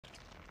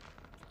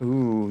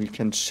Ooh, you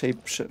can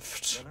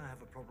shapeshift. Then I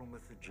have a problem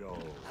with the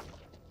Joel.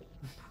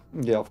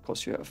 Yeah, of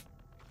course you have.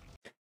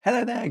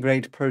 Hello there,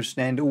 great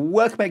person, and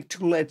welcome back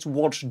to Let's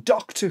Watch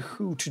Doctor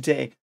Who.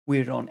 Today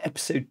we're on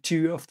episode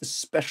 2 of the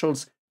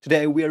specials.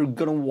 Today we are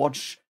gonna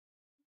watch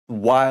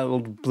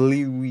Wild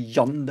Blue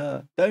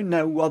Yonder. Don't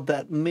know what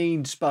that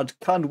means, but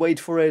can't wait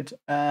for it.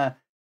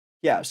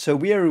 Yeah, so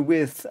we are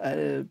with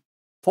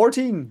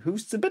 14,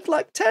 who's a bit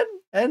like 10,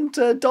 and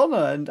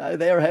Donna, and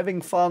they are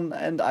having fun,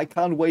 and I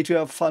can't wait to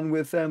have fun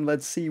with them.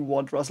 Let's see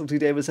what Russell T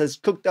Davies has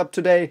cooked up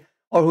today,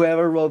 or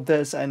whoever wrote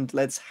this, and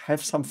let's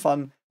have some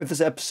fun with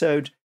this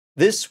episode.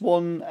 This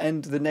one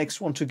and the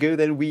next one to go,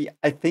 then we,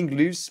 I think,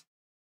 lose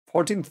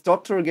 14th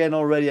Doctor again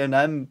already, and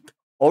I'm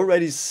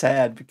already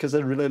sad because I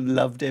really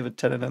love David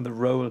Tennant and the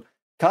role.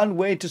 Can't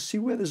wait to see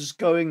where this is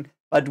going.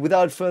 But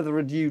without further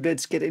ado,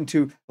 let's get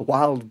into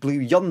Wild Blue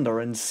Yonder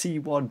and see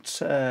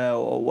what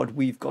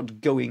we've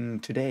got going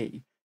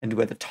today and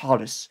where the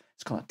TARDIS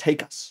is gonna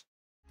take us.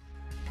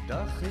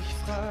 Doch ich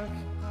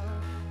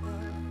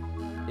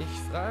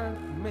frag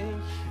mich,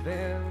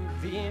 wer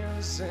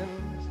wir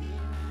sind.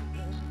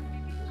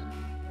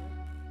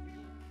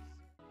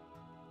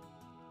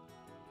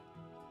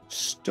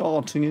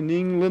 Starting in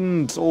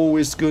England,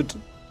 always good.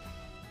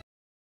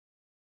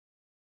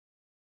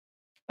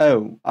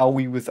 Oh, are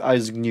we with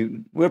Isaac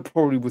Newton? We're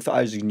probably with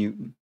Isaac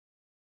Newton.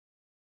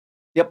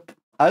 Yep,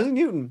 Isaac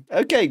Newton.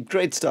 Okay,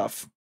 great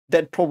stuff.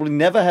 That probably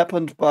never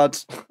happened,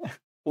 but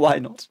why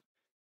not?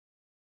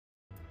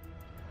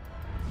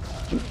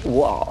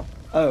 Wow.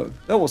 Oh,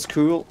 that was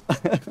cool.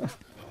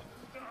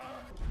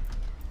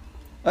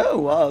 Oh,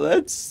 wow,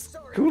 that's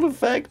cool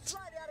effect.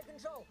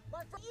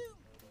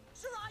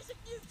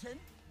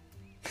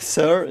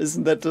 Sir,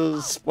 isn't that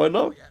a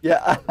spoiler?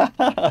 Yeah.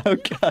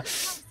 Okay.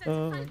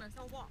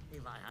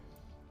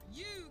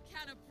 You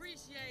can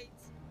appreciate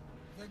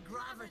The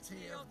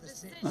gravity of the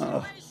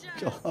Oh,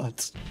 situation.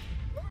 God.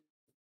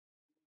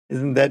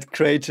 Isn't that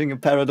creating a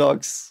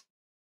paradox?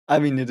 I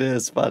mean, it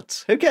is,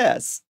 but who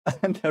cares?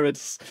 And there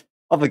it's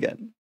off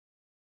again.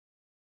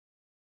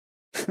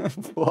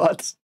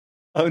 What?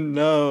 Oh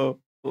no.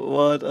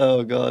 What?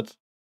 Oh God.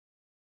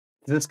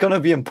 Is this gonna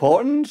be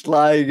important?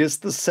 Like, is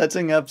this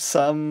setting up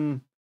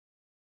some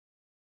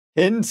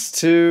hints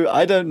to,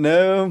 I don't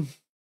know.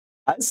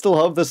 I still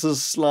hope this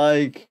is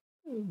like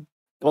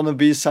gonna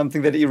be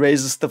something that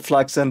erases the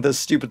flux and the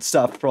stupid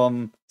stuff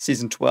from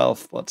season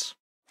 12, but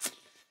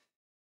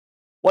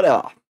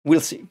whatever, we'll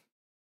see.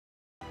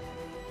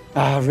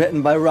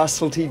 Written by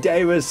Russell T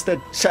Davies, the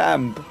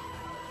champ.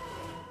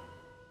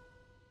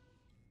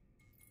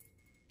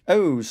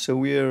 Oh, so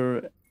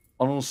we're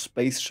on a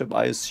spaceship,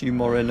 I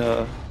assume, or in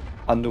a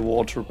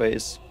underwater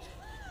base.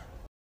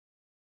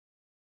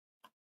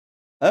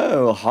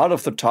 Oh, Heart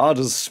of the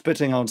TARDIS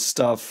spitting out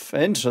stuff.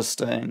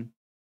 Interesting.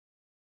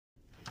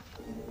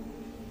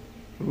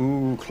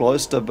 Ooh,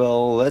 Cloister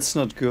Bell. That's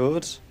not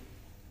good.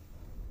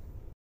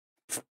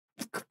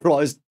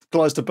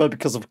 Cloister Bell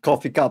because of a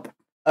coffee cup.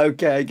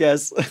 Okay, I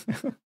guess. Not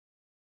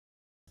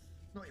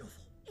your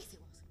fault. Yes, it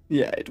was.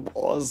 Yeah, it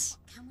was.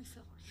 Can we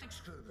fly? Big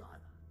screwdriver.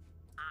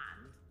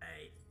 And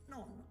a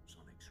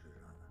non-sonic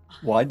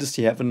screwdriver. Why does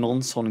he have a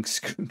non-sonic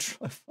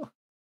screwdriver? Am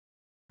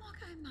I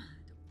going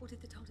mad? Or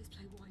did the TARDIS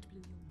play White Blue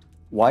Yonder?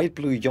 White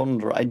Blue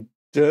Yonder. I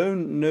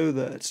don't know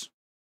that.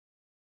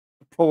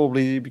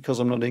 Probably because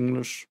I'm not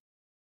English.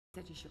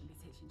 Said you shouldn't be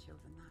teaching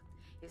children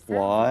that. It sounds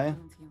Why? like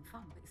jaunty and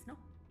fun, but it's not.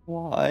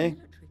 Why?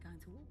 Military going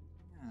to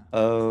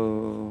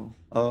war.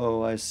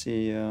 Oh, I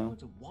see, yeah.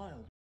 What a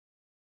wild.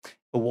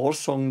 A war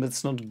song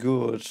that's not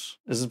good.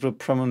 Is it a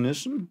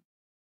premonition?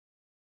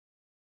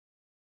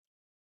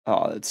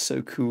 Oh, that's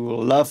so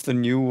cool. Love the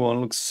new one.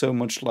 Looks so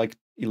much like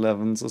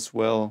 11's as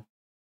well.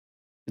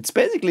 It's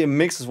basically a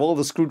mix of all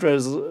the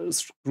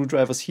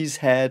screwdrivers he's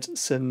had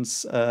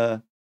since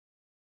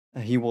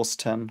he was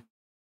 10.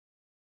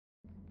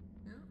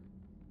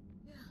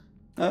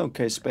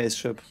 Okay,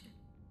 spaceship.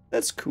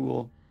 That's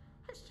cool.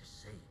 Let's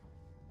just see.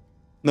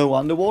 No,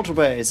 underwater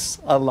base.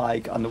 I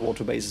like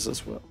underwater bases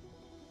as well.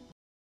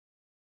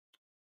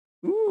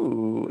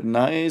 Ooh,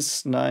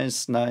 nice. 3 year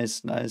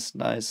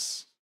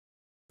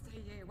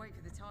wait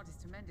for the TARDIS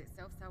to mend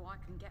itself so I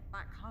can get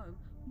back home.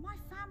 My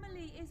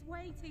family is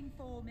waiting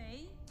for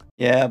me.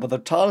 Yeah, but the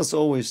TARDIS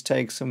always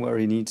takes him where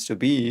he needs to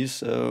be,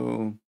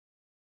 so...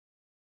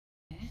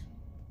 We've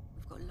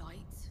got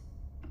lights.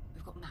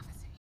 We've got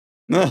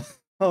Mavity.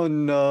 Oh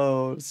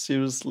no,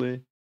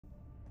 seriously.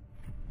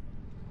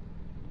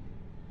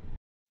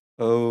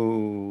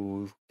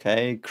 Oh,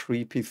 okay,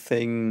 creepy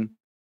thing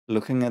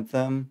looking at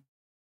them.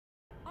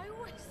 I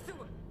always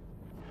thought.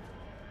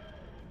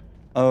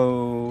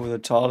 Oh, the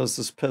TARDIS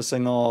is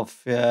pissing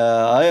off.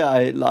 Yeah,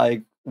 I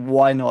like,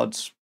 why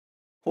not?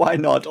 Why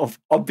not?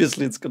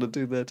 Obviously it's gonna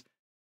do that.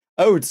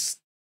 Oh,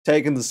 it's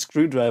taking the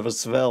screwdriver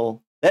as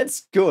well.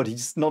 That's good.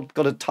 He's not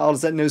got a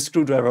TARDIS and no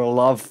screwdriver. I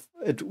love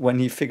it when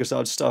he figures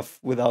out stuff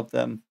without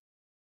them.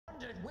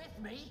 With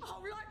me?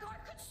 Oh, like I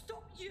could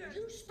stop you.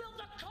 You spilled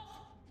the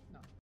coffee. No.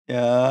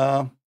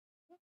 Yeah,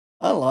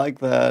 I like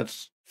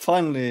that.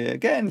 Finally,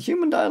 again,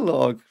 human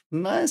dialogue.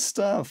 Nice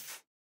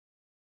stuff.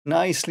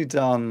 Nicely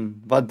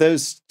done. But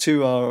those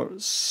two are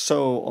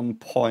so on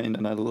point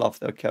and I love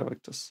their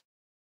characters.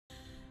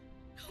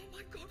 Oh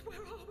my god, where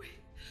are we?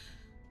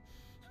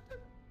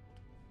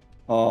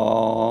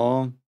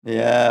 Oh,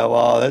 yeah,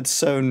 wow, that's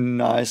so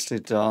nicely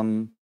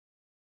done.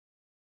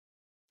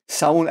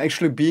 Someone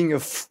actually being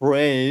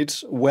afraid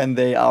when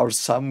they are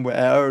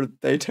somewhere,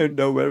 they don't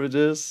know where it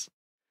is.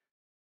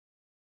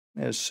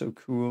 That's so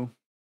cool.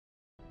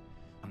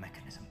 A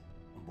mechanism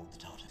on board the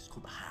TARDIS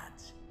called the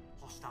HADS,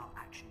 Hostile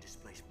Action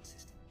Displacement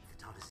System.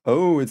 The TARDIS.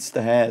 Oh, it's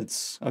the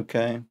heads.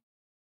 Okay.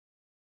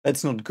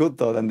 That's not good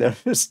though, then there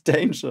is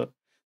danger.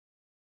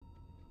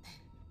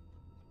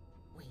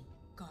 We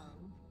go.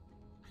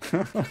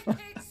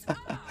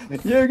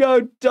 You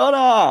go,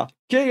 Donna!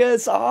 Kick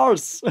his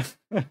arse!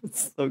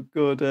 It's so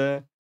good,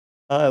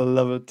 I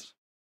love it.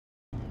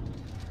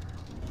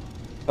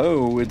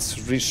 Oh,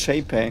 it's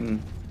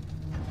reshaping.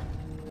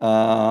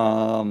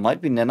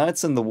 Might be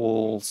nanites in the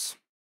walls.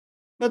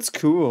 That's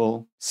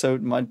cool. So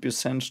it might be a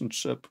sentient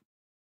ship.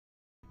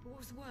 What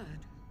was the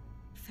word?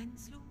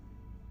 Fenslaw?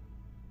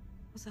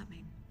 What's that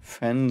mean?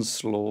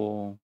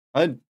 Fenslaw.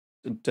 I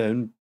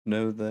don't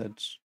know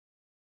that.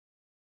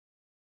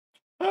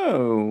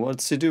 Oh,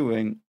 what's he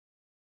doing?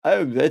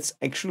 Oh, that's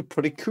actually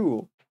pretty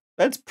cool.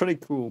 That's pretty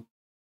cool.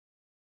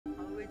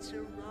 Oh, it's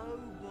a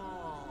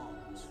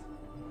robot.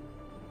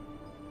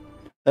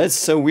 That's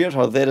so weird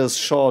how that is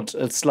shot.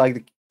 It's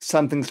like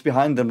something's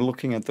behind them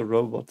looking at the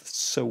robot. It's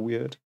so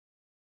weird.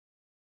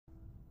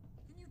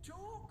 Can you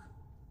talk?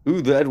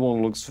 Ooh, that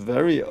one looks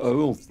very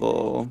old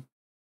though.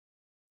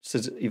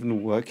 Is it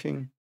even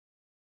working?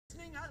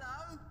 Listening?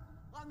 Hello?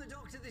 I'm the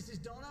doctor. This is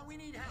Donna. We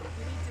need help.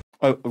 We need to.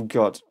 Oh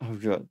god. Oh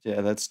god. Yeah,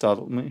 that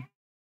startled me.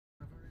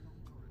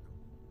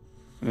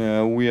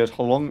 Yeah, weird.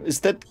 How long is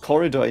that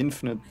corridor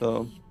infinite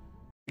though?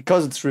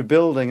 Because it's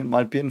rebuilding, it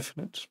might be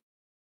infinite.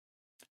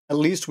 At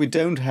least we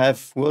don't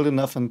have world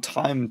enough and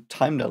time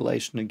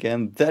dilation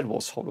again. That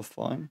was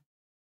horrifying.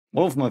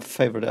 One of my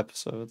favorite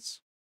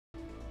episodes.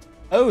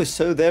 Oh,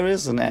 so there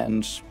is an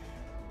end.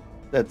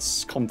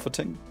 That's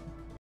comforting.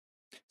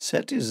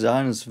 Set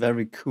design is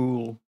very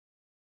cool.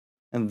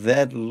 And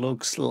that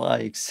looks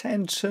like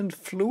sentient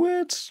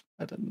fluid?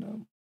 I don't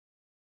know.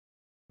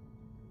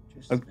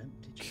 Just an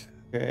empty chair.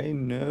 Okay,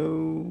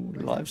 no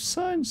life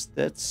signs?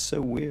 That's so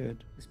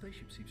weird. The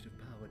spaceship seems to have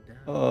powered down.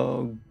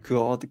 Oh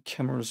god, the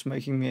camera is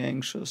making me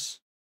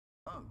anxious.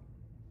 Oh.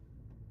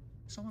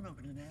 Someone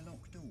opened an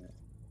airlock door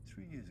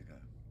 3 years ago.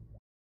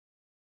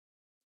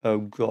 Oh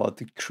god,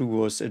 the crew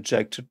was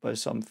ejected by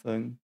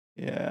something.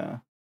 Yeah.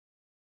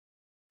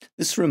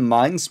 This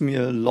reminds me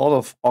a lot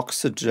of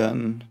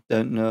Oxygen.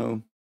 Don't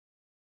know.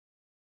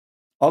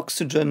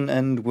 Oxygen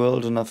and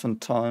World Enough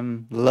and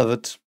Time. Love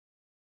it.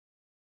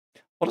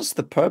 What is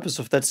the purpose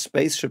of that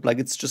spaceship? Like,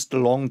 it's just a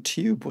long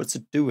tube. What's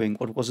it doing?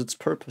 What was its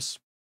purpose?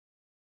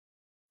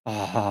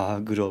 Ah,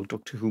 good old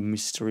Doctor Who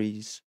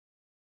mysteries.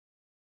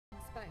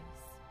 Space.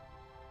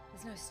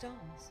 There's no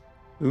stars.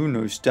 Who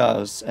knows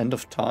stars? End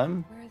of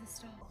time? Where are the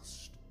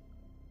stars?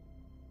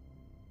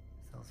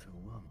 Fell through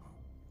a wormhole.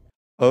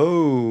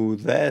 Oh,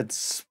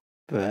 that's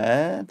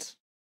bad.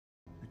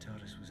 The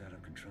TARDIS was out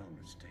of control.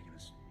 It's taken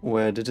us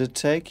Where did it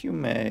take you,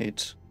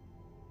 mate?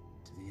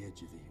 to the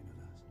edge of the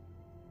universe.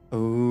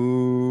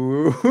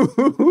 Oh,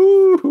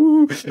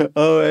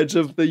 oh, edge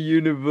of the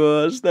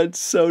universe. That's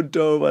so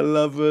dope. I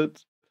love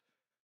it.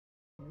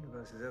 The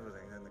universe is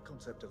everything, and the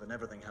concept of an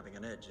everything having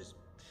an edge is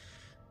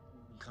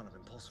kind of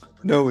impossible.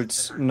 But No,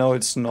 it's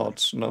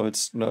not. No,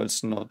 it's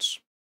not.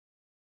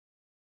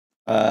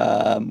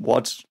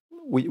 What?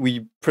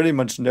 We pretty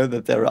much know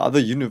that there are other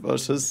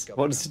universes.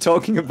 What is he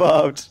talking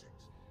about?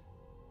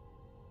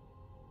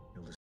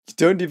 You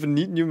don't even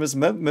need new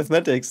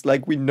mathematics.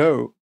 Like, we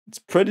know. It's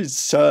pretty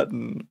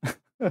certain.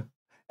 And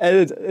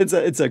it's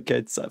okay,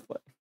 it's sci-fi.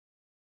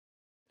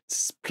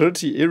 It's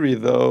pretty eerie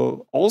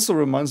though. Also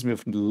reminds me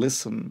of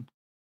Listen.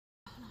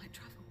 Light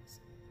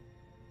travels.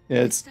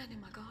 Yeah, it's Stand in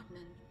my garden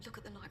and look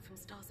at the light from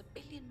stars a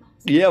billion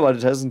miles. yeah, but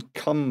it hasn't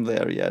come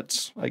there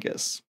yet, I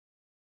guess.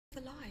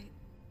 The light.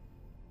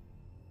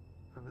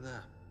 over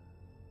there.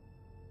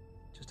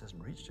 Just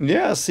hasn't reached it.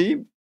 Yeah,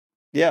 see?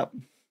 Yeah.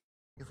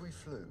 If we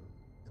flew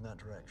in that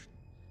direction,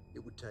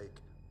 it would take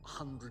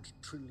 100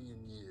 trillion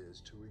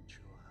years to reach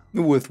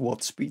your house. With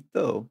what speed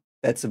though?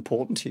 That's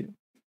important here.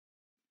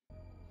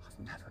 I've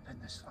never been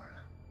this far.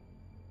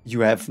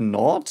 You have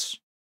not?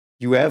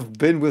 You have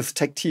been with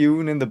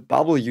Tectune in the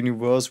Bubble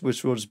universe,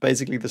 which was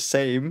basically the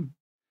same.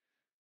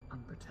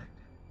 Unprotected.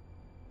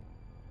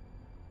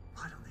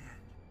 Right on the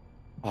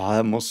edge. Oh,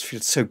 that must feel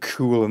so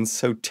cool and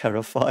so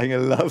terrifying. I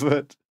love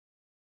it.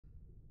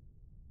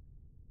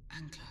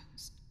 And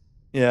closed.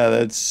 Yeah,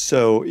 that's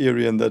so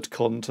eerie in that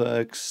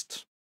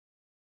context.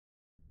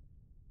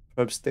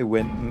 Perhaps they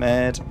went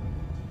mad.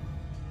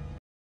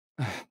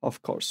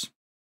 Of course.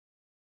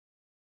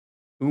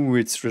 Ooh,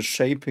 it's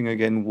reshaping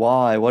again.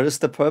 Why? What is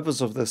the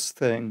purpose of this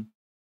thing?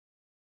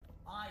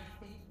 I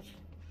think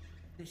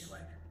this way.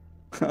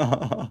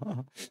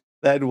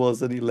 That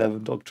was an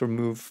 11 Doctor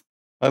move.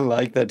 I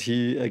like that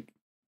he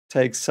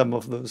take some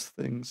of those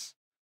things.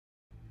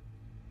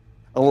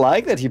 I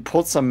like that he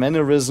put some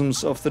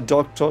mannerisms of the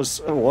Doctor's.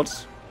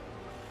 What?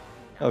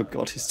 Oh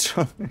god, he's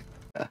trying.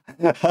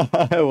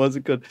 It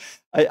wasn't good.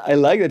 I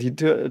like that he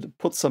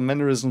put some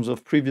mannerisms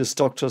of previous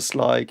Doctors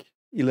like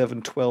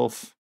 11,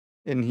 12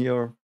 in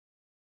here.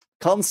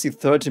 Can't see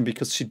 13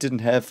 because she didn't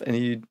have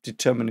any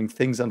determining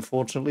things,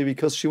 unfortunately,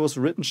 because she was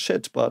written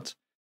shit, but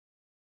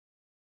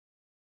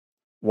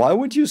why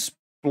would you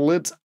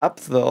split up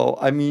though?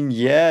 I mean,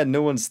 yeah,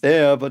 no one's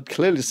there, but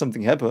clearly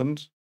something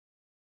happened.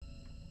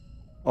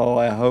 Oh,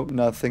 I hope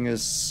nothing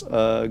is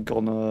gonna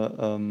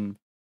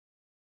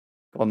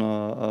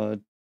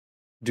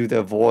do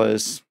their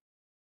voice,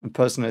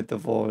 impersonate the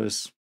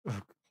voice.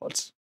 Oh god.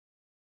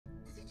 Did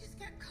it just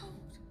get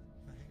cold?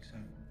 I think so.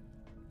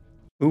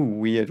 Ooh,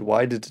 weird.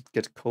 Why did it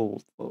get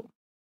cold though?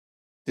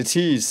 Did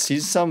he see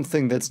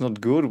something that's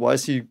not good? Why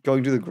is he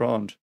going to the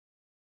ground?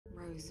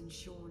 Rose and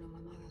Sean and my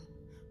mother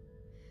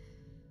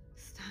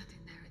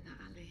standing there in that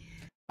alley.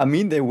 I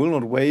mean, they will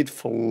not wait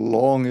for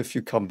long if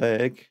you come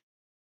back.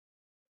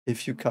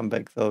 If you come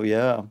back though,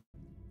 yeah.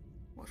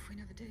 What if we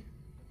never do?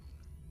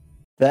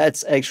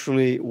 That's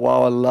actually,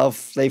 wow, I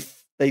love,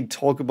 they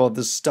talk about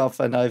this stuff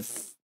and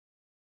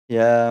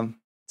yeah,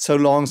 so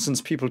long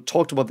since people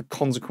talked about the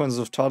consequences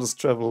of TARDIS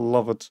travel,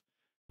 love it.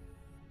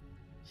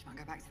 She might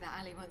go back to that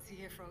alley once a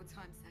year for old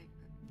time's sake,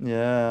 but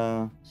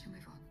Yeah. she'll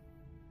move on.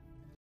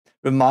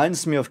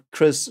 Reminds me of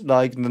Chris,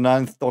 like in the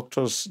Ninth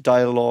Doctor's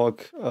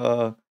dialogue,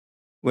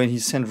 when he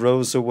sent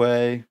Rose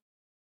away,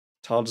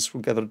 TARDIS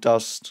will gather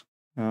dust,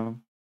 yeah.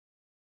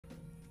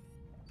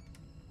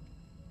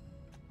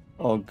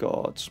 Oh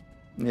god.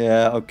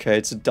 Yeah, okay,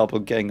 it's a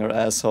doppelganger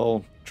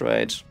asshole.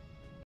 Great.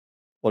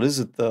 What is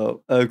it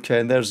though? Okay,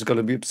 and there's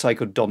gonna be a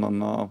Psycho Donna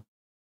now.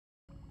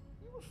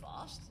 You were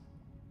fast.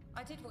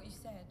 I did what you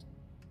said.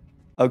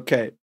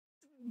 Okay.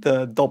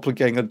 The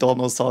doppelganger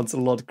Donna sounds a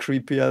lot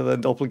creepier than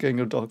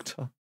doppelganger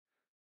Doctor.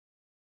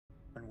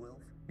 And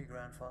Wilf, your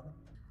grandfather?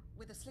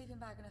 With a sleeping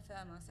bag and a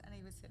thermos, and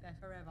he would sit there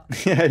forever.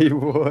 Yeah, he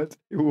would.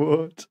 He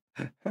would.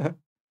 I'd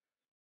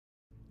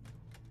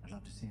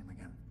love to see him again.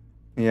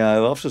 Yeah, I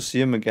love to see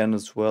him again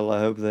as well. I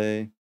hope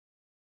they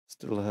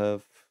still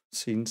have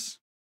scenes.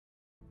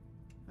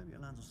 Maybe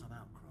it lands on some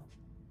outcrop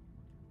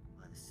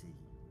by the sea.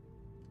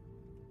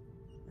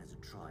 There's a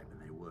tribe and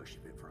they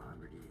worship it for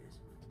 100 years.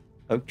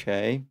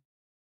 Okay.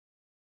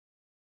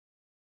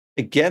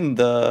 Again,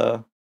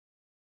 the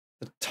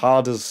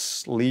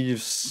TARDIS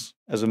leaves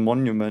as a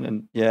monument,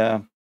 and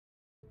yeah.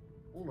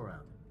 All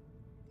around.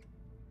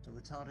 So the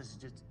TARDIS is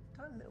just a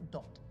tiny little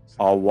dot.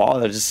 Oh wow,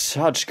 that is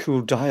such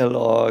cool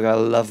dialogue. I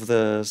love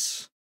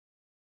this.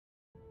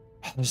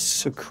 Oh, this is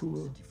so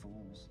cool. City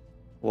falls,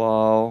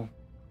 Wow.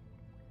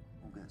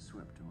 all get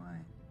swept away.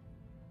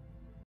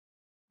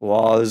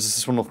 Wow, this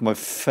is one of my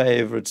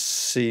favorite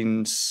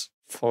scenes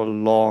for a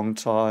long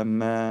time,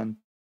 man.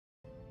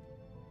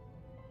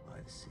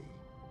 By the sea.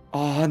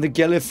 Oh, and the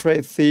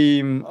Gallifrey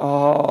theme.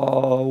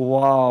 Oh,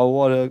 wow,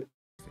 what a... It's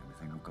the only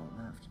thing I've got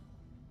left.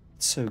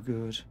 So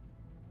good.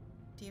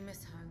 Do you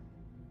miss home?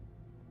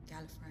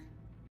 Gallifrey?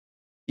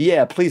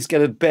 Yeah, please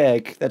get it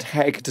back. That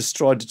hack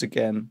destroyed it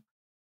again.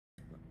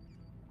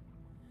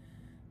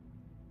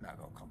 That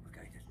got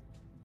complicated.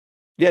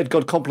 Yeah, it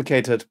got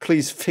complicated.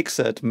 Please fix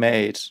it,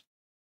 mate.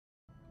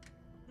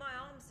 My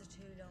arms are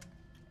too long.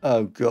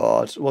 Oh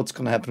god, what's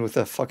gonna happen with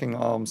their fucking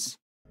arms?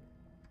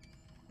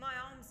 My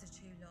arms are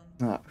too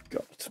long. Oh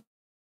god.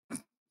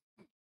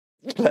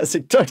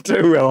 Classic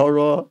Doctor Who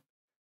horror.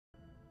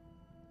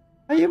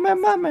 Are you my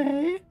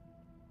mummy?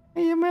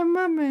 Are you my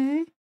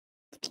mummy?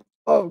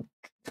 Oh,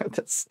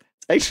 that's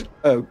actually...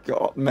 Oh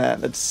god,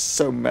 man, that's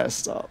so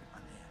messed up.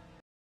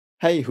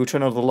 Hey, who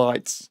turned on the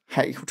lights?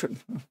 Hey, who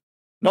turned...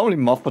 Normally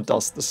Moffat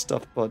does this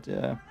stuff, but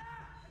yeah.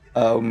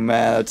 Oh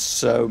man, it's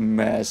so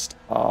messed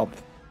up.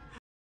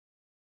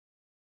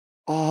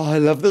 Oh, I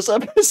love this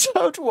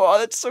episode. Wow,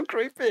 that's so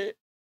creepy.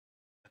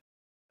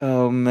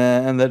 Oh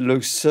man, that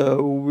looks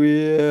so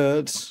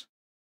weird. The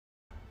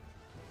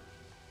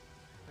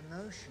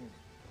notion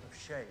of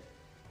shape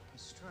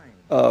is strange.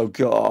 Oh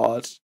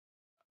god.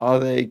 Are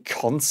they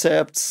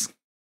concepts?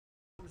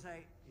 It's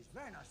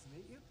very nice to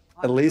meet you.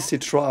 At least he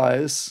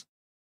tries.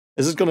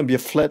 Is it gonna be a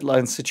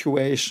flatline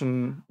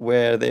situation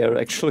where they are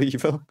actually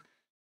evil?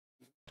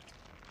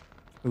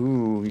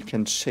 Ooh, you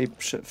can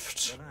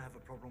shapeshift. Don't I have a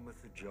problem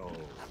with the Joel?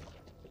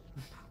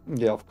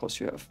 Yeah, of course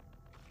you have.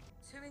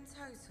 2 in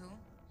total?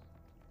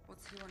 Or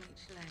 2 on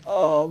each leg?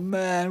 Oh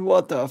man,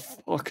 what the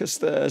fuck is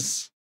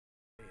this?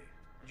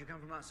 Did you come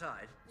from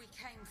outside? We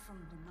came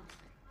from the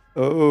nothing.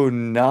 Oh,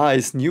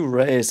 nice new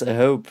race. I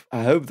hope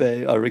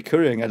they are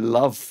recurring. I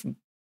love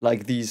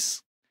like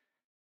these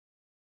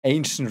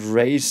ancient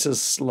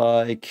races,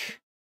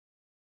 like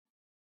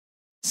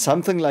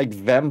something like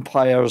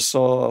vampires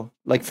or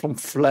like from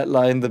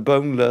Flatline the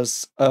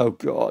Boneless. Oh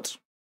god.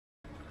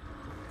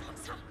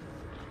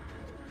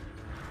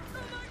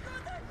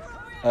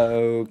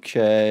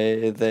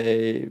 Okay,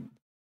 it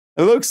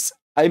looks.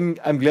 I'm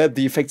glad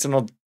the effects are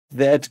not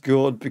that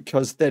good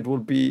because that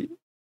would be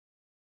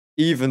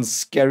even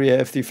scarier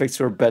if the effects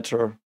were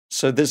better.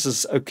 So this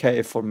is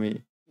okay for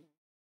me.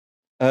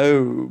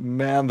 Oh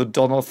man, the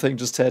Donner thing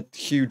just had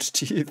huge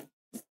teeth.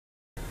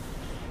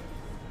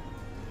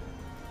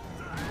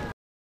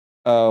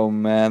 Oh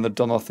man, the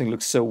Donner thing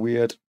looks so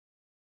weird.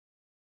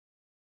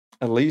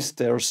 At least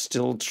they're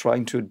still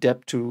trying to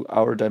adapt to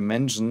our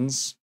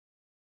dimensions.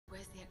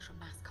 Where's the extra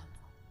mass come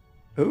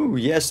from? Oh,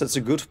 yes, that's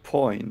a good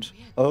point.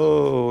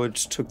 Oh, it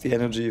took the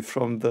energy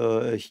from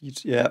the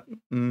heat. Yeah.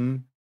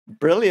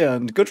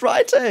 Brilliant. Good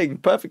writing.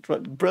 Perfect.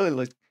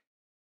 Brilliant.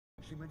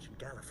 She mentioned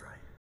Gallifrey.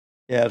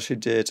 Yeah, she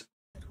did.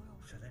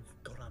 So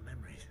they've got our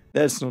memories.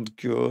 That's not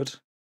good.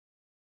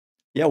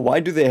 Yeah,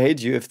 why do they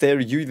hate you? If they're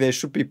you, they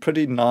should be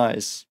pretty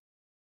nice.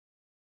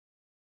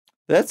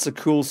 That's a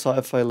cool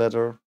sci-fi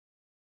letter.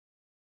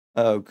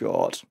 Oh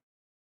god.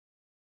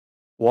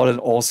 What an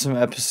awesome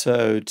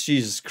episode.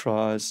 Jesus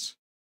Christ.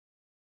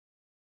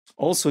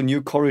 Also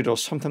new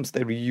corridors. Sometimes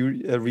they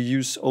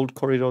reuse old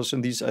corridors,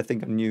 and these I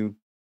think are new.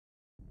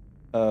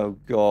 Oh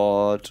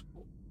god.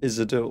 Is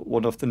it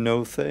one of the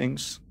no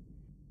things?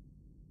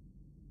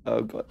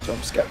 Oh god,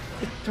 jump scare.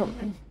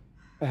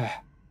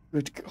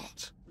 Good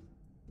god.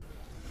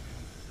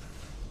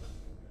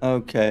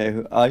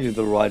 Okay, are you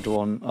the right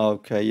one?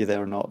 Okay,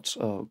 they're not.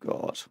 Oh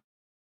god.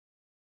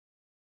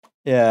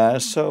 Yeah,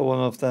 so one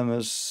of them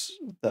is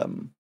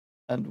them,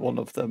 and one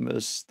of them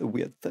is the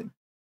weird thing.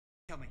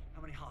 Tell me,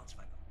 how many hearts have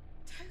I got?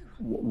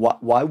 Two.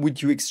 Why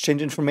would you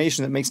exchange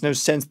information? That makes no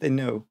sense, they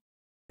know.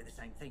 They're the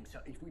same thing, so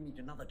if we need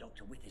another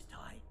doctor with his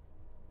tie,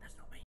 that's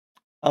not me.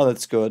 Oh,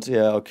 that's good,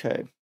 yeah,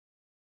 okay.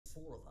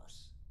 4 of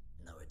us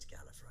know it's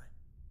Gallifrey.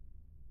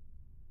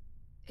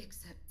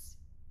 Except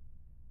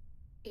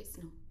it's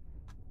not.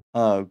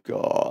 Oh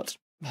god.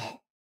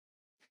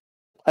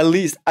 At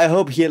least, I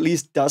hope he at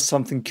least does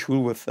something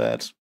cool with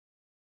that.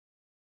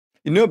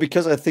 You know,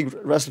 because I think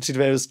Russell T.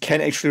 Davies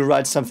can actually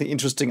write something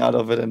interesting out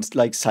of it and,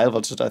 like,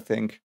 salvage it, I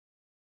think.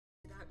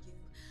 Without you,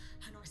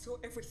 and I saw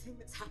everything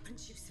that's happened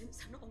to you since,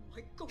 and oh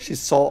my god. She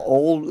saw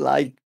all,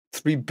 like,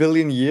 3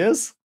 billion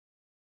years?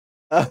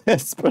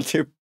 That's pretty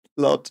a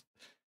lot.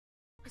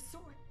 I saw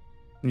it.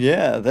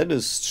 Yeah, that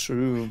is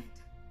true.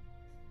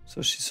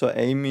 So she saw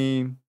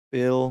Amy,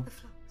 Bill, The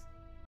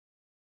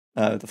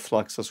flux. the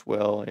Flux as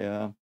well,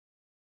 yeah.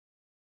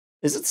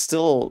 Is it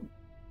still...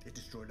 It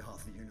destroyed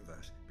half the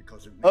universe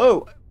because of me.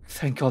 Oh,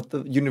 thank God,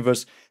 the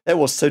universe. That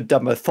was so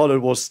dumb. I thought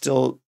it was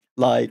still,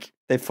 like,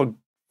 they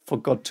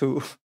forgot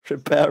to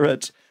repair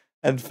it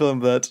and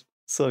film that.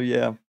 So,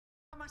 yeah.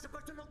 How am I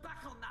supposed to look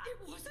back on that? It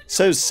wasn't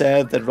So your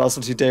sad fault. that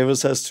Russell T.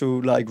 Davies has to,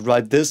 like,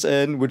 write this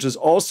in, which is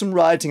awesome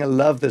writing. I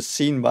love this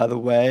scene, by the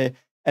way.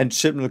 And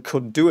Chibnall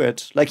couldn't do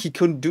it. Like, he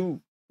couldn't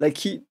do... Like,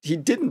 he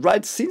didn't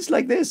write scenes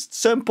like this. It's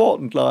so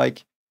important,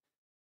 like...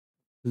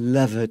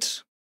 Love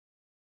it.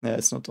 Yeah,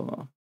 it's not Donna.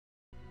 All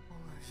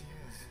those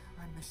years,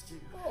 I missed you.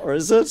 Or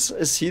is it?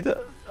 Is he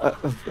the...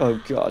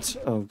 oh, God.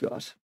 Oh,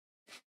 God.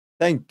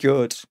 Thank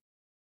God.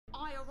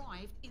 I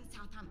arrived in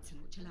Southampton,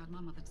 which allowed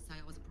my mother to say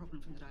I was a problem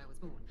from the day I was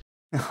born.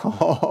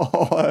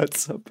 Oh,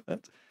 that's so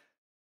bad.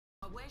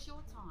 Where's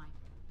your tie?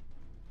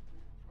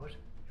 What?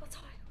 Your tie,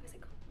 where's it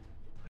gone?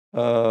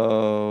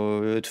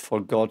 Oh, it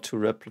forgot to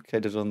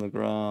replicate it on the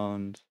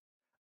ground.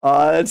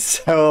 Oh, that's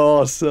so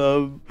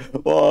awesome.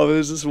 Wow,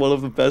 this is one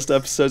of the best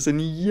episodes in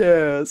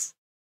years.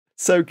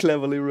 So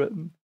cleverly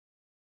written.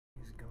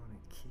 He's gone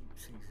and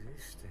keeps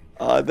existing.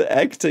 Ah, the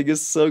acting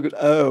is so good.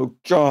 Oh,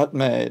 God,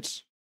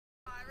 mate.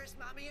 Iris,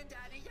 Mummy and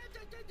Daddy.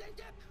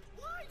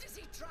 Why does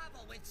he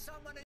travel with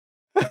someone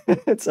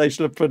It's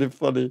actually pretty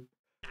funny.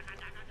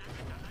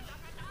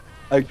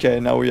 Okay,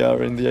 now we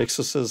are in The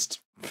Exorcist.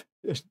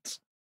 They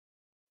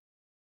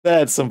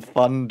had some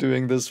fun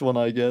doing this one,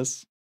 I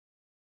guess.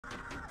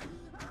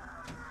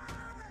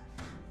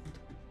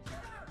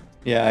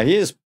 Yeah,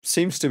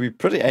 seems to be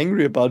pretty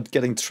angry about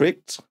getting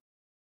tricked.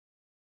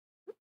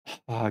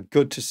 Ah,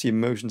 good to see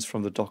emotions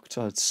from the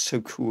Doctor. It's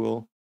so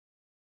cool.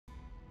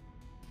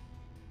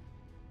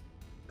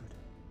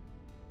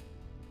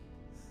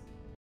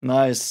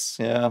 Nice,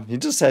 yeah. He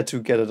just had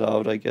to get it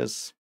out, I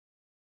guess.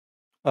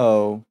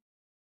 Oh.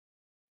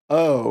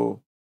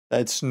 Oh,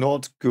 that's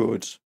not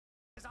good.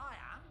 as I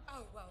am?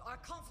 Oh, well, I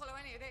can't follow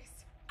any of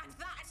this. And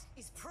that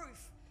is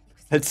proof.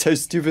 It's so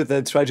stupid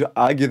they try to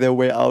argue their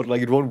way out.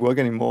 Like, it won't work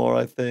anymore,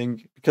 I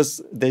think.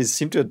 Because they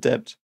seem to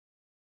adapt.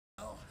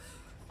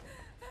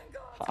 Thank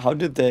God. How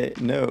did they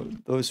know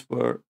those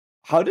were...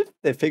 How did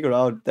they figure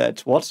out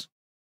that... What?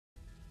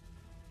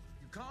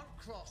 You can't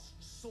cross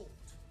salt.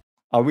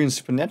 Are we in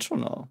Supernatural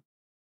now?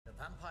 The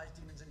vampires,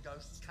 demons, and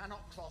ghosts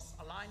cannot cross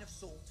a line of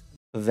salt.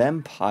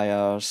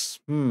 Vampires.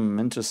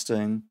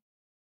 Interesting.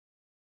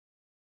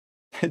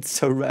 It's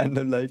so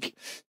random, like,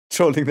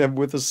 trolling them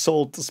with a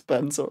salt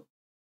dispenser.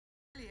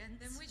 Brilliant.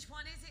 Then which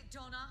one is it,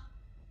 Donna?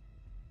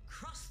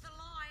 Cross the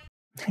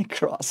line.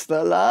 Cross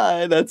the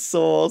line. That's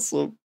so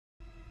awesome.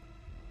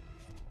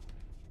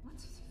 1,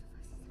 2, 3,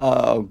 4, 5,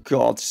 6. Oh,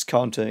 God, she's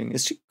counting.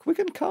 Is she quick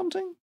in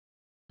counting?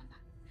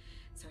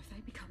 So if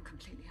they become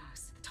completely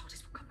ours, the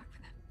TARDIS will come back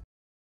for them.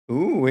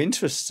 Ooh,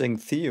 interesting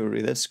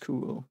theory. That's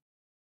cool.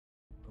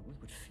 But we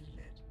would feel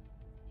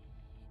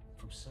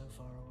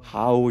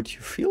How would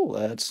you feel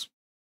that?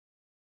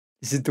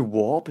 Is it the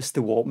warp? Is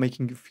the warp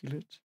making you feel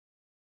it?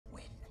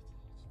 When?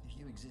 If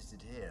you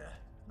existed here,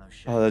 no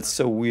shame. Oh, that's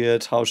so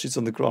weird how she's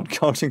on the ground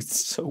counting.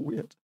 It's so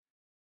weird.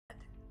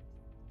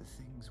 The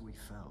things we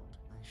felt,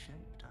 they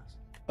shaped us.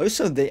 Oh,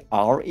 so they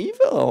are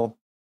evil.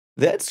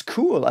 That's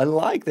cool. I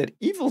like that.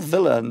 Evil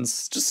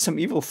villains. Just some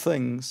evil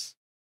things.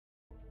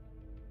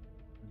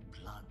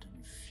 Blood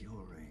and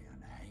fury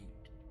and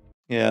hate.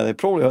 Yeah, they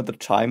probably heard the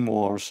Time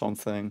War or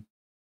something.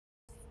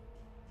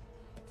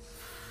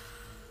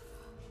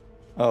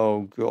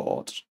 Oh,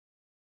 God.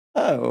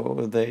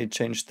 Oh, they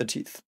changed the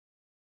teeth.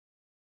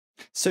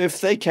 So if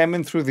they came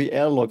in through the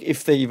airlock,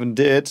 if they even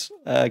did,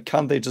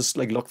 can't they just,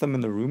 like, lock them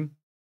in the room?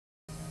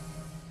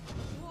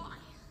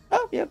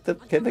 Oh, yeah,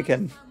 they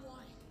can.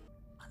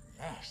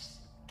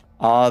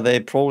 Unless They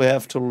probably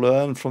have to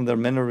learn from their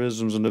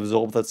mannerisms and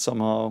absorb that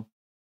somehow.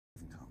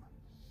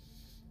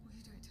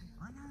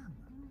 I am.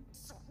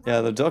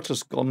 Yeah, the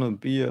doctor's gonna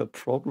be a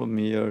problem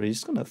here.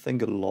 He's gonna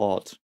think a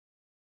lot.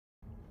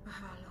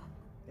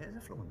 There's a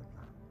flaw in the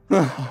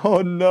plan.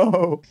 Oh,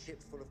 no.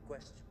 Ship full of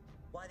questions.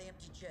 Why the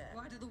empty chair?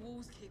 Why do the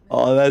walls keep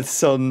Oh, that's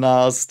so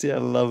nasty. I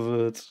love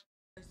it.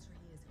 those 3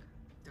 years ago?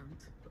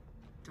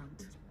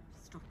 Don't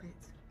stop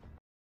it.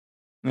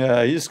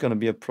 Yeah, he's gonna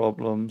be a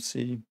problem,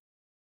 see.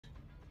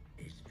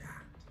 Is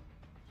that?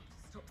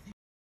 Stop thinking.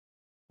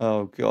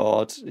 Oh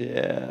god,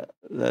 yeah,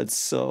 that's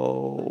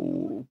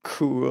so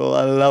cool.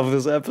 I love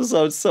this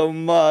episode so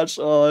much.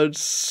 Oh,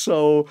 it's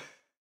so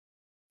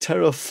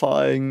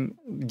terrifying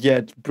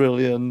yet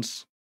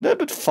brilliant. A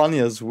bit funny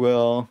as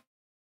well.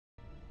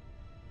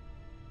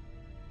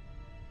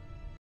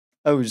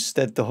 Oh, is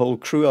that the whole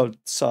crew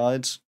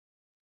outside?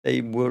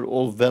 They were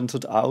all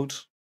vented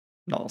out?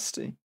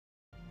 Nasty.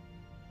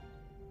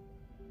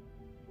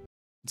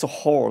 It's a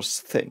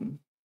horse thing.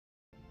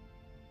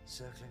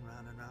 Circling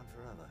round and round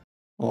forever.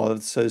 Oh,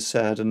 that's so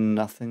sad and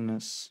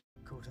nothingness.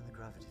 Caught in the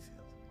gravity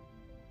field.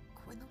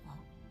 Quit the what?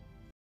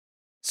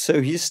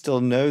 So he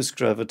still knows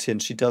gravity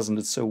and she doesn't.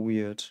 It's so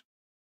weird.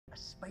 A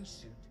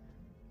spacesuit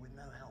with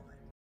no helmet.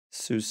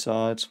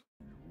 Suicide.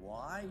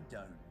 Why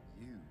don't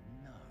you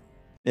know?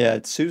 Yeah,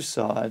 it's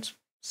suicide.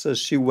 So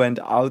she went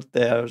out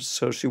there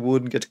so she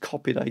wouldn't get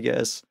copied, I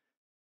guess.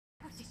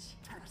 What did she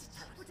do?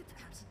 What did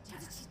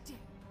she do?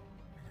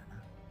 I don't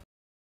know.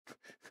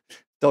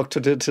 Doctor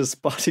did his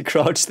body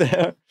crouch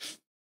there.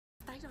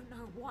 They don't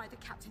know why the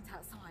captain's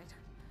outside.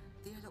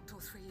 The airlock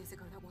door 3 years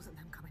ago, that wasn't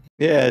them coming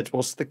in. Yeah, it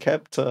was the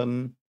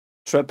captain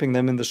trapping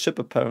them in the ship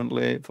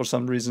apparently for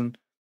some reason.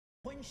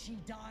 When she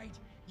died,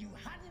 you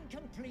hadn't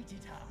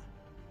completed her.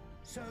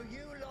 So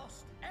you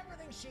lost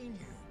everything she knew.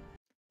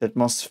 That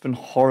must have been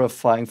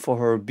horrifying for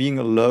her, being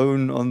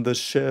alone on the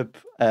ship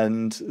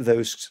and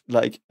those,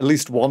 like, at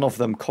least one of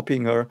them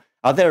copying her.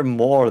 Are there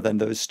more than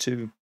those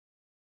two?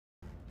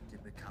 To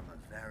become a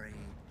very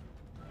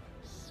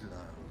slow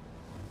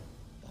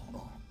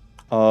bomb.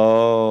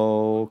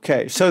 Oh,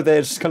 okay. So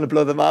they're just gonna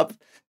blow them up.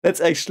 That's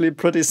actually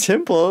pretty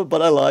simple,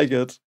 but I like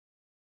it.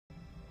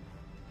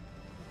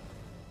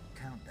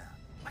 Countdown.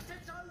 I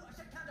said so. I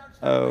said countdown.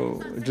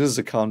 Oh, it is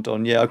a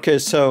countdown. Yeah, okay,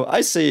 so I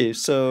see.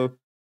 So,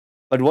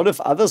 but what if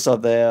others are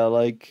there?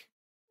 Like,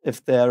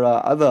 if there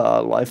are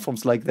other life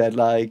forms like that,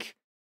 like,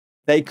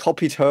 they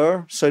copied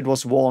her, so it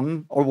was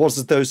one, or was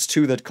it those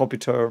two that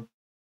copied her?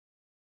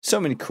 So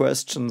many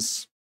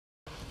questions.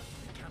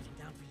 Counting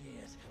down for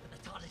years, but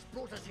the TARDIS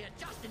brought us here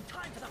just in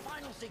time for the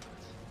final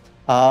sequence.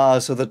 Ah,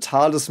 so the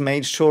TARDIS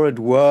made sure it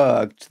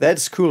worked.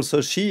 That's cool.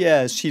 So she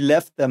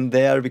left them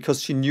there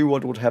because she knew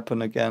what would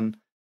happen again.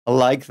 I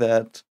like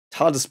that.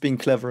 TARDIS being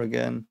clever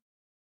again.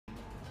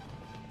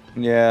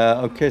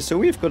 Yeah, okay, so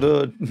we've got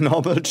a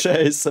normal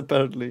chase,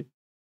 apparently.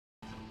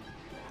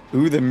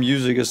 Ooh, the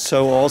music is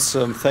so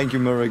awesome. Thank you,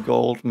 Murray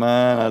Gold,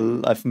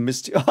 man. I've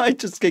missed you. I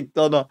just kicked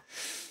Donna.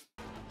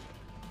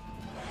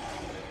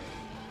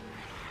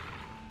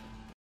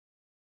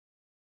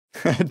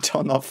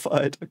 Donna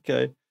fight,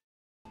 okay.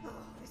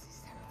 This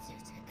is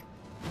therapeutic.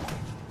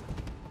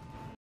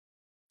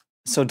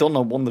 So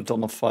Donna won the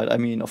Donna fight. I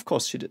mean, of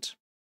course she did.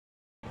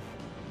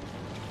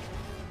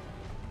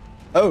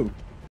 Oh,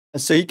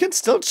 so he can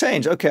still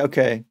change. Okay,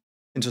 okay.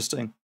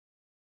 Interesting.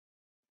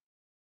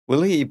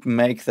 Will he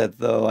make that,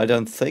 though? I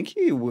don't think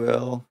he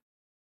will.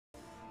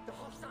 The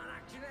hostile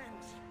action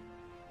ends.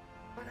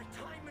 But a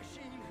time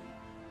machine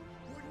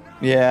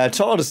would know. Yeah,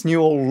 TARDIS knew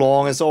all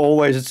along, as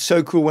always. It's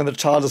so cool when the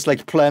TARDIS,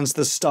 like, plans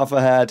this stuff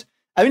ahead.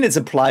 I mean, it's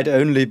implied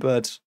only,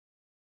 but...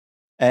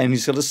 And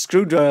he's got a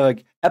screwdriver,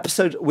 like,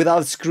 episode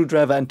without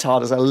screwdriver and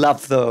TARDIS. I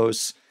love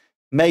those.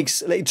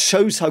 It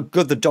shows how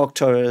good the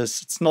Doctor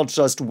is. It's not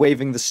just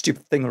waving the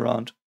stupid thing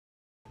around.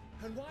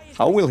 And why is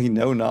How this will he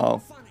know now?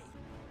 funny?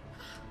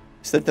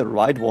 Is that the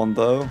right one,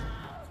 though?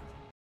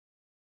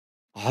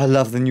 Oh, I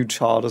love the new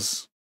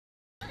TARDIS.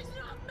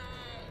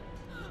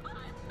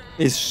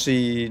 Is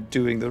she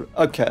doing the...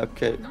 Okay,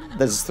 okay.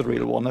 This is the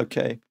real one,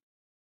 okay.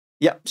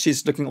 Yeah,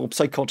 she's looking all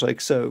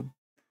psychotic, so...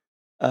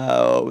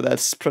 Oh,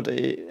 that's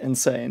pretty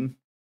insane.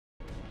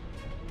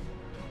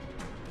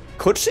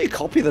 Could she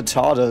copy the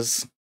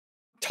TARDIS?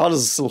 TARDIS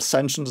is still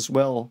sentient as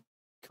well.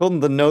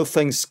 Couldn't the no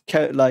things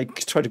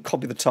like try to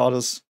copy the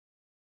TARDIS?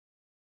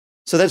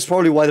 So that's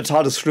probably why the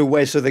TARDIS flew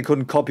away, so they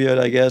couldn't copy it,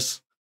 I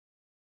guess.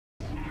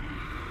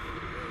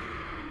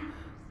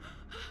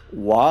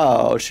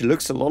 Wow, she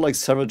looks a lot like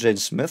Sarah Jane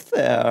Smith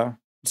there.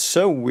 It's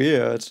so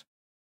weird.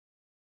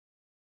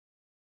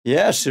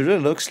 Yeah, she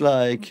really looks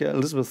like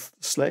Elizabeth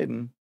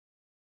Sladen.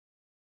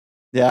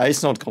 Yeah,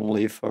 he's not gonna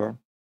leave her.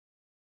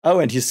 Oh,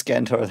 and he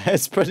scanned her.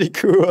 That's pretty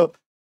cool.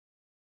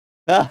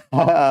 Yeah,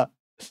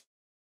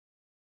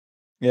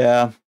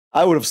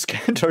 I would have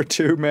scanned her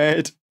too,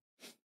 mate.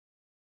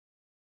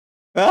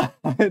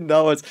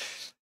 No,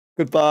 it's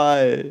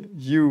goodbye,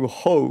 you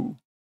ho.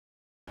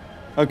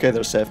 Okay,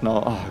 they're safe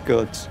now. Oh,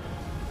 good.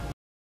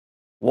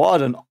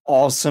 What an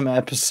awesome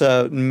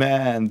episode,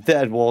 man.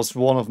 That was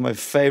one of my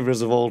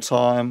favorites of all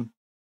time.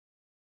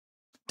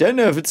 Don't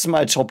know if it's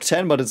my top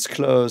 10, but it's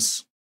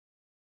close.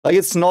 Like,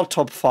 it's not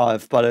top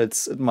 5, but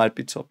it might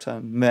be top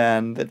 10.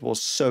 Man, that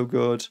was so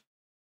good.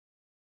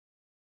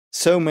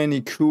 So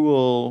many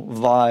cool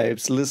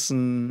vibes.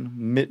 Listen,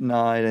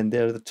 Midnight, and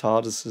there the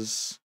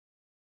TARDISes.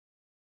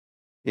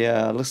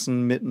 Yeah,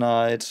 Listen,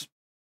 Midnight.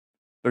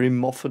 Very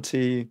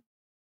Moffat-y.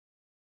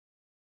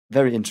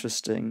 Very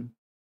interesting.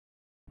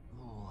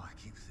 Oh, I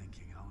keep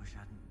thinking I wish I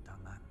hadn't done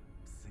that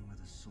thing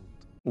with the salt.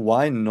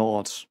 Why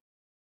not?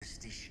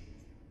 Station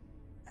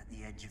at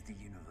the edge of the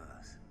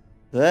universe.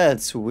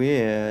 That's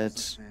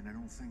weird. And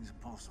all things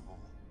are possible.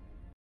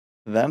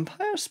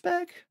 Vampires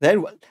back?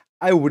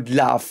 I would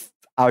love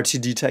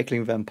RTD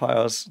tackling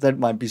vampires. That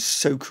might be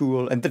so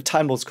cool. And the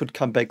Time Lords could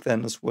come back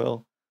then as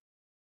well.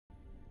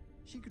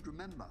 She could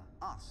remember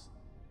us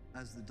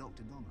as the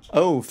Dr. Donna.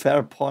 Oh,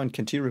 fair point.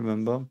 Can't you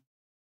remember?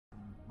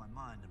 My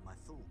mind and my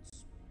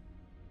thoughts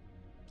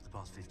for the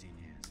past 15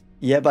 years.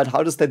 Yeah, but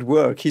how does that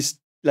work? He's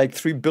like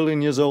 3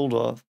 billion years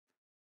older.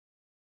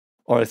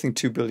 Or I think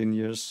 2 billion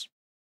years.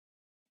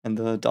 And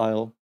the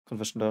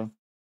conversion dial.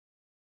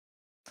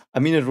 I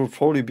mean, it would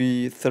probably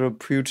be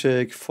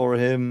therapeutic for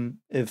him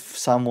if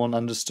someone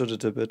understood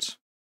it a bit.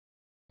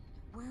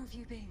 Where have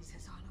you been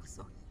since I last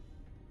saw you?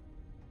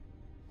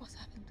 What's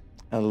happened?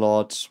 A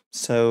lot.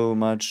 So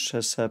much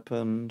has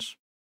happened.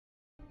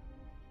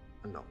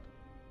 A lot.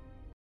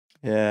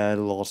 Yeah, a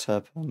lot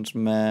happened,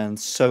 man.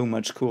 So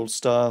much cool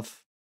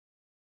stuff.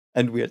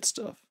 And weird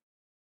stuff.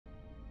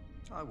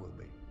 I will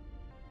be.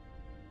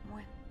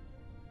 When?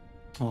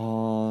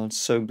 Oh, it's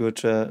so good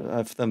to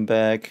have them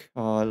back.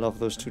 Oh, I love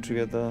those two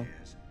together.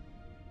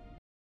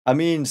 I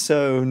mean,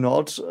 so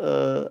not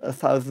a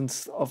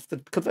thousandth of the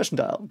conversion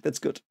dial. That's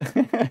good.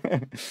 Might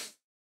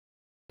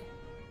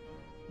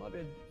be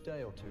a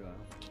day or two out.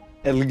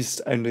 At least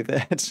only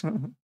that.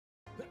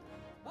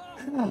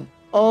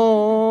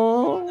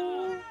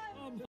 Oh,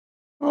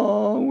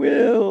 oh,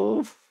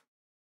 Wilf.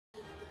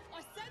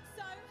 I said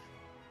so.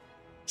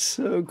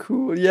 So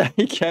cool. Yeah,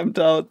 he camped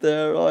out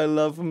there. Oh, I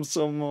love him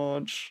so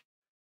much.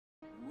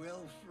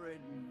 Wilfred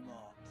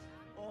Mott.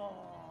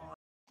 Oh.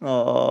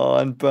 Oh,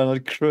 and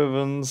Bernard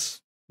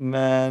Crivens.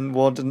 Man,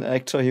 what an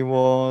actor he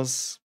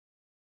was.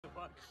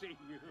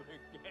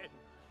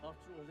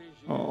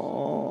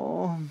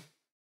 Oh.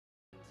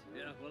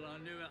 Yeah, well, I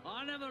knew it.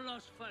 I never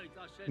lost faith.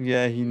 I said,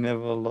 Yeah, he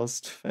never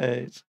lost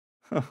faith.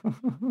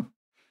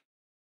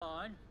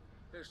 fine,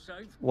 they're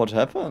safe. What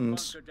happened?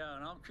 Bunker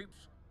down. I'll keep.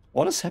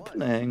 What is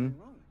happening?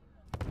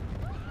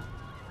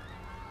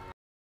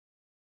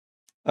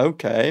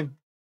 Okay.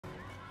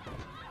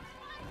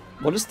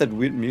 What is that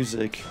weird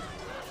music?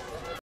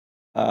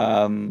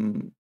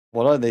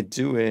 What are they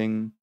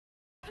doing?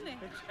 It's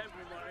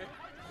everybody.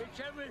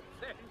 It's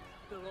everything.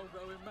 They're all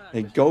going mad.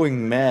 They're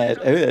going mad.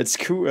 Oh, that's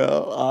cool.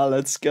 Ah,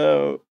 let's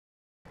go.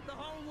 The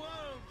whole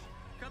world's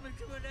coming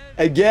to an end.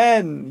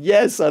 Again!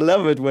 Yes, I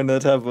love it when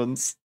that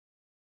happens.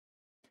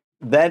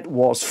 That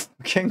was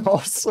fucking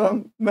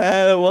awesome.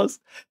 Man,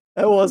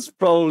 that was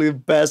probably the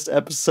best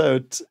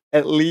episode,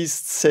 at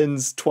least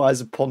since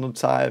Twice Upon a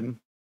Time.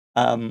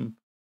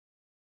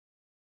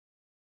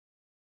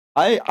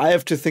 I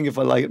have to think if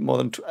I like it more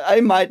than...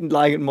 I might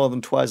like it more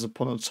than Twice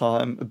Upon a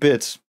Time. A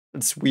bit.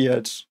 It's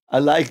weird. I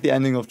like the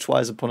ending of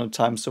Twice Upon a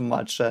Time so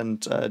much, and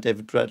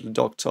David Bradley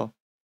Doctor.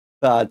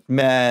 But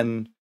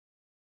man,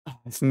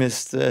 I've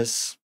missed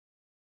this.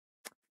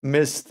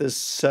 Missed this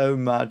so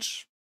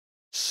much.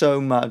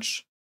 So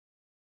much.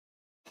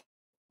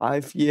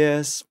 5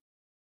 years.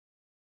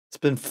 It's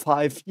been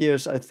 5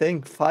 years, I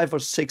think. 5 or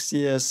 6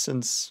 years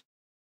since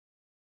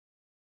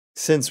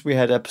we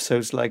had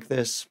episodes like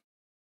this.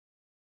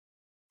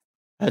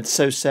 It's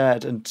so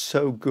sad and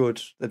so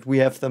good that we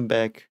have them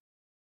back.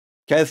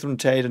 Catherine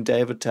Tate and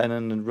David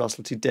Tennant and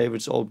Russell T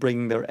Davies all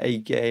bringing their A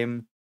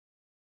game.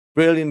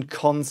 Brilliant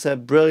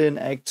concept, brilliant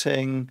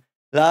acting.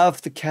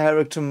 Love the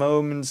character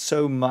moments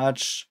so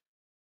much.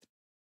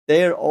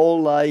 They're all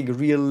like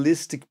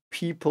realistic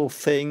people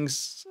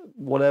things,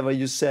 whatever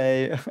you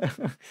say.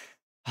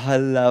 I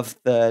love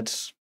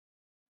that.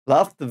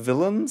 Love the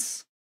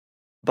villains,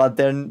 but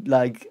then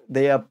like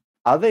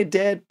are they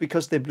dead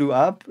because they blew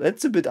up?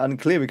 That's a bit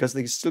unclear because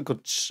they still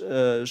could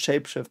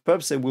shapeshift.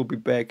 Perhaps they will be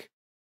back.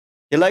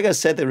 Yeah, like I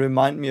said, they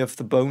remind me of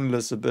the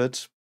Boneless a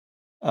bit.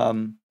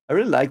 I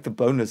really like the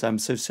Boneless. I'm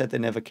so sad they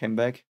never came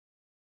back.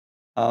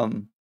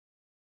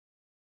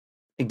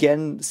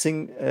 Again,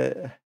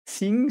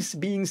 things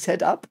being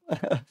set up,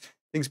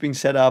 things being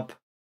set up,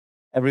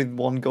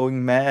 everyone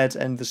going mad,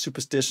 and the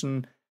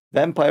superstition,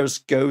 vampires,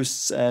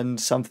 ghosts, and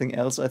something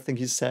else. I think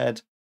he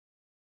said.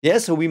 Yeah,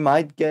 so we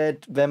might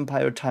get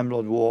Vampire Time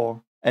Lord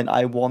War, and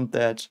I want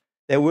that.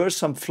 There were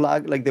some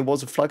there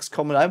was a flux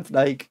comment. I'm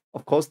like,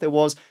 of course there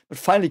was, but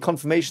finally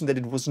confirmation that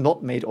it was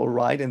not made all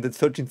right, and the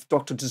 13th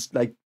Doctor just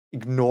like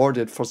ignored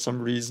it for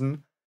some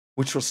reason,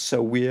 which was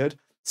so weird.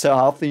 So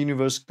half the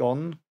universe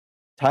gone.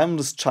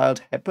 Timeless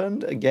Child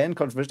happened again.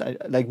 Confirmation.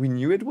 Like we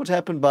knew it would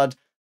happen, but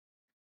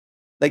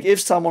like if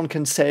someone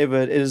can save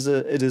it,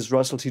 it is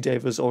Russell T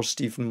Davies or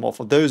Stephen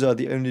Moffat. Those are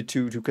the only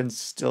two who can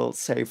still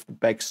save the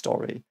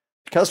backstory.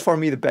 Because for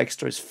me, the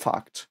backstory is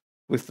fucked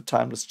with the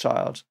Timeless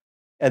Child,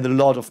 and a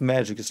lot of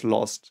magic is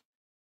lost.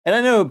 And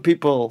I know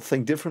people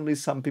think differently.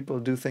 Some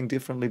people do think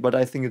differently, but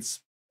I think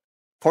it's,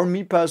 for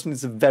me personally,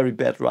 it's a very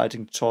bad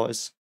writing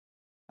choice.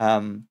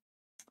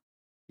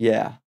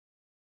 Yeah.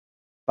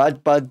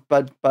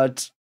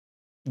 But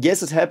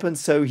yes, it happens.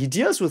 So he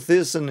deals with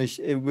this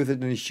with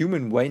it in a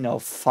human way now.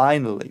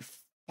 Finally.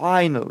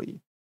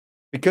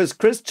 Because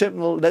Chris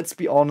Chibnall, let's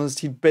be honest,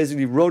 he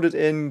basically wrote it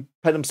in,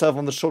 pat himself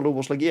on the shoulder,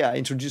 was like, yeah, I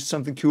introduced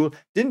something cool,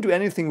 didn't do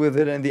anything with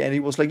it, and in the end he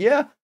was like,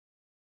 yeah,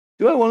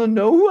 do I want to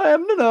know who I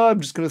am? No,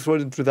 I'm just going to throw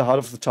it into the heart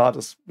of the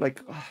TARDIS.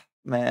 Like, oh,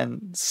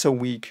 man, so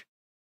weak.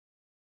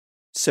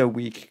 So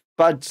weak.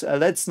 But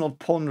let's not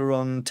ponder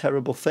on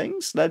terrible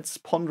things. Let's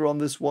ponder on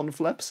this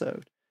wonderful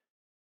episode.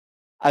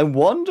 I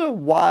wonder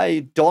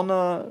why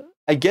Donna,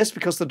 I guess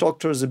because the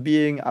Doctor is a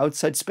being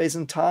outside space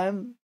and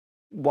time,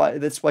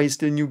 that's why he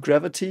still knew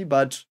gravity,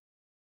 but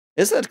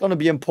is that going to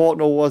be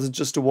important, or was it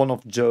just a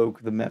one-off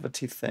joke, the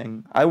Mavity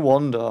thing? I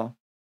wonder.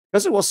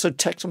 Because it was so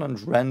tactile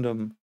and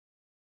random.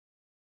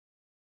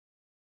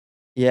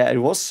 Yeah, it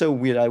was so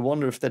weird. I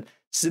wonder if that...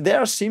 So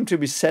there seem to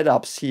be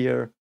setups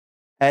here,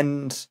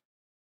 and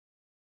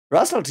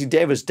Russell T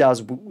Davies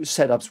does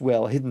setups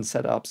well, hidden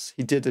setups.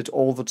 He did it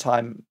all the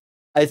time.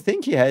 I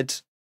think he had...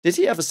 Did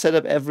he have a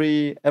setup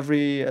every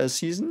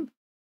season?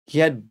 He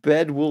had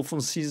Bad Wolf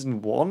on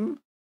season 1.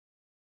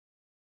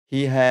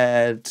 He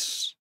had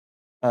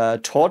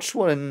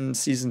Torchwood in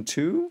season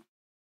 2.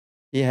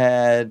 He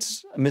had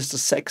Mr.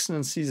 Saxon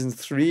in season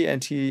 3,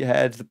 and he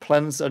had The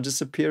Planets Are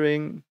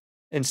Disappearing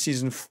in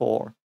season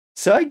 4.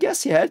 So I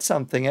guess he had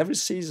something every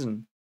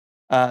season.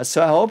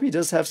 So I hope he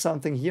does have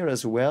something here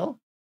as well.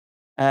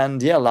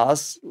 And yeah,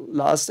 last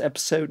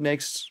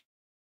episode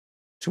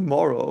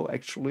tomorrow,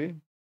 actually.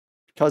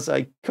 Because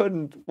I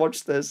couldn't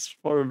watch this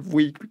for a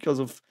week because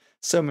of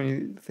so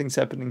many things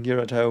happening here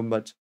at home.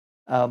 But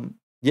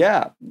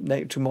yeah,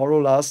 tomorrow,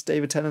 last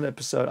David Tennant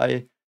episode.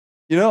 I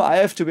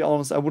have to be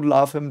honest, I would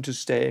love him to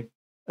stay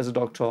as a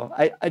Doctor.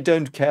 I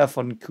don't care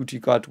for Ncuti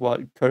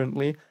Gatwa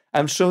currently.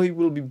 I'm sure he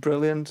will be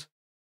brilliant.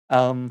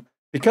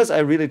 Because I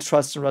really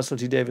trust in Russell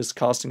T Davies'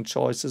 casting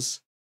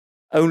choices.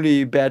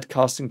 Only bad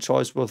casting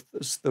choice was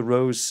the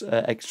Rose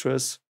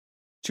actress.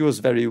 She was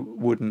very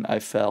wooden, I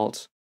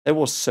felt. It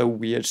was so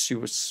weird.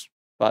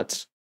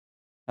 But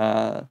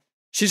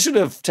she should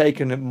have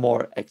taken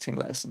more acting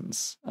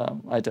lessons.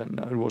 I don't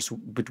know. It was a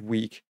bit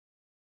weak.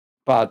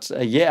 But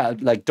yeah,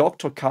 like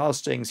Doctor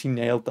castings, he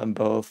nailed them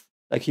both.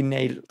 Like he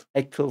nailed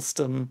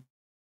Eccleston,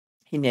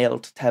 he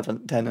nailed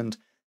Tennant.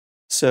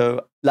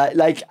 So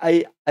like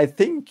I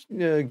think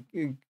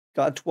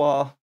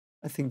Gatwa,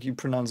 I think you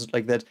pronounce it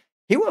like that.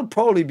 He will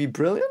probably be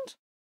brilliant,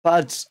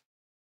 but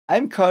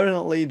I'm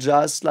currently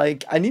just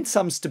like, I need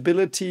some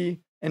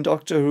stability in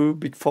Doctor Who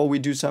before we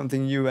do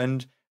something new,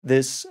 and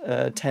this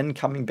 10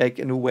 coming back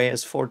in a way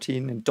as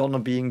 14 and Donna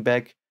being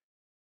back.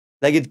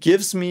 Like, it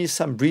gives me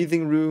some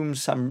breathing room,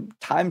 some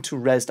time to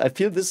rest. I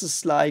feel this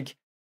is like,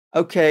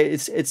 okay,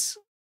 it's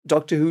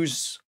Doctor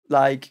Who's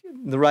like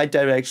in the right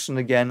direction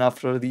again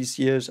after these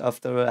years,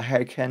 after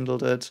Hack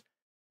handled it,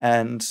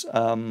 and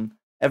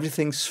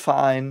everything's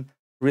fine.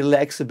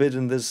 Relax a bit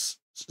in this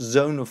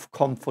zone of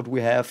comfort we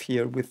have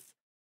here with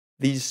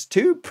these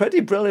two pretty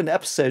brilliant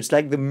episodes,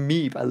 like the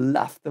Meep. I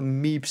love the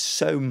Meep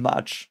so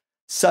much.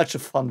 Such a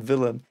fun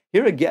villain.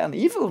 Here again,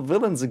 evil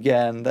villains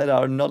again that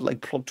are not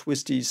like plot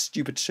twisty,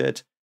 stupid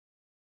shit.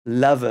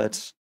 Love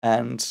it.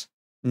 And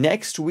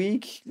next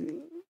week,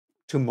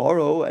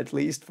 tomorrow, at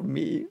least for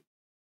me,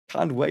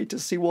 can't wait to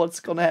see what's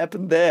gonna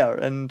happen there.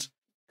 And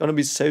gonna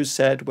be so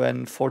sad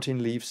when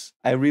 14 leaves.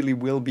 I really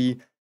will be,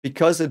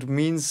 because it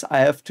means I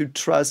have to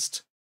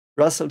trust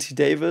Russell T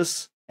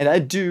Davies, and I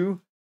do.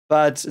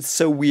 But it's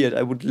so weird.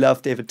 I would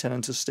love David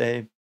Tennant to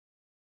stay.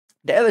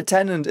 David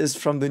Tennant is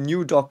from the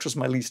new Doctors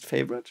my least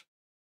favorite.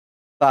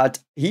 But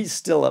he's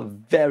still a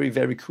very,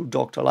 very cool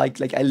Doctor.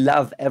 Like I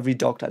love every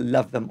Doctor. I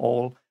love them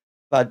all.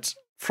 But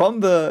from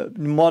the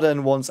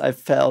modern ones, I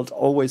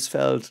always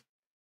felt,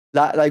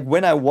 like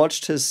when I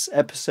watched his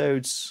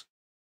episodes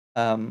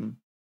in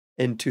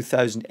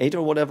 2008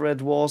 or whatever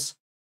it was,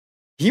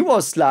 he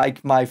was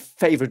like my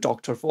favorite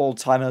Doctor of all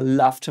time. I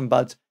loved him,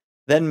 but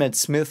Then Matt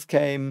Smith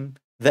came.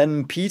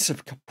 Then Peter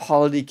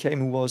Capaldi came,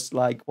 who was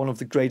like one of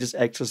the greatest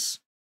actors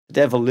that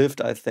ever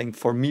lived, I think,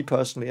 for me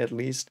personally at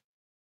least.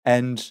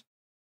 And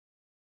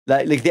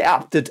like they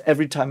upped it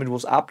every time it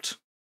was upped.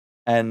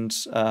 And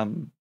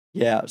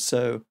yeah,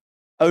 so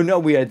oh no,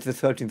 we had the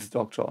 13th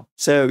Doctor.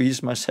 So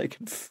he's my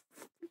second.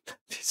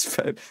 He's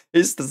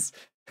the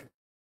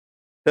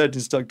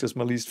 13th Doctor is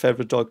my least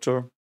favorite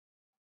Doctor.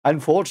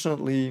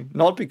 Unfortunately,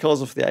 not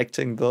because of the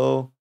acting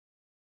though.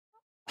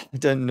 I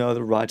don't know.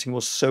 The writing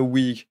was so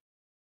weak.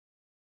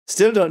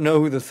 Still don't know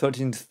who the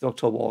 13th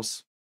Doctor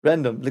was.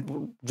 Random,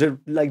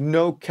 like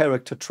no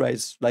character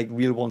traits, like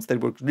real ones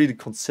that were really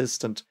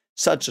consistent.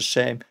 Such a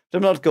shame. But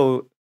I'm not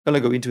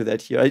gonna go into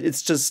that here.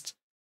 It's just,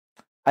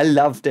 I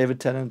love David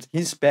Tennant.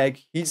 He's back.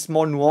 He's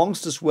more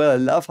nuanced as well. I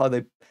love how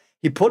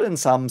he put in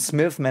some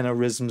Smith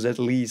mannerisms at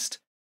least,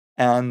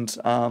 and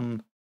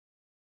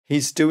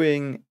he's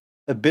doing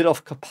a bit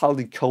of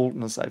Capaldi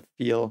coldness. I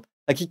feel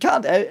like he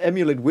can't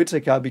emulate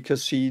Whittaker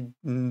because she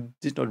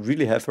did not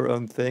really have her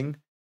own thing.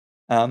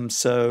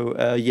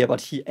 Yeah,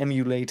 but he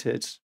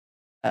emulated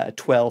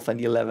 12 and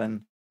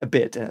 11 a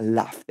bit, and I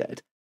love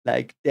that.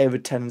 Like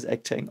David Tennant's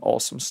acting,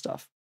 awesome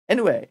stuff.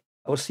 Anyway,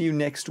 I will see you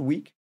next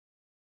week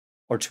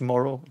or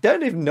tomorrow.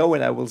 Don't even know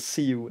when I will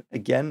see you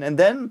again, and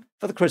then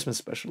for the Christmas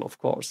special, of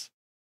course.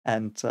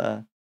 And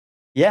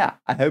yeah,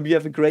 I hope you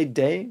have a great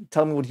day.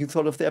 Tell me what you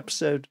thought of the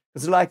episode.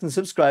 Consider liking and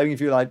subscribing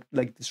if you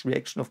like this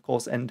reaction, of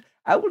course. And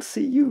I will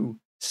see you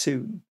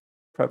soon,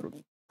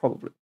 probably.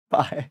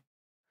 Bye.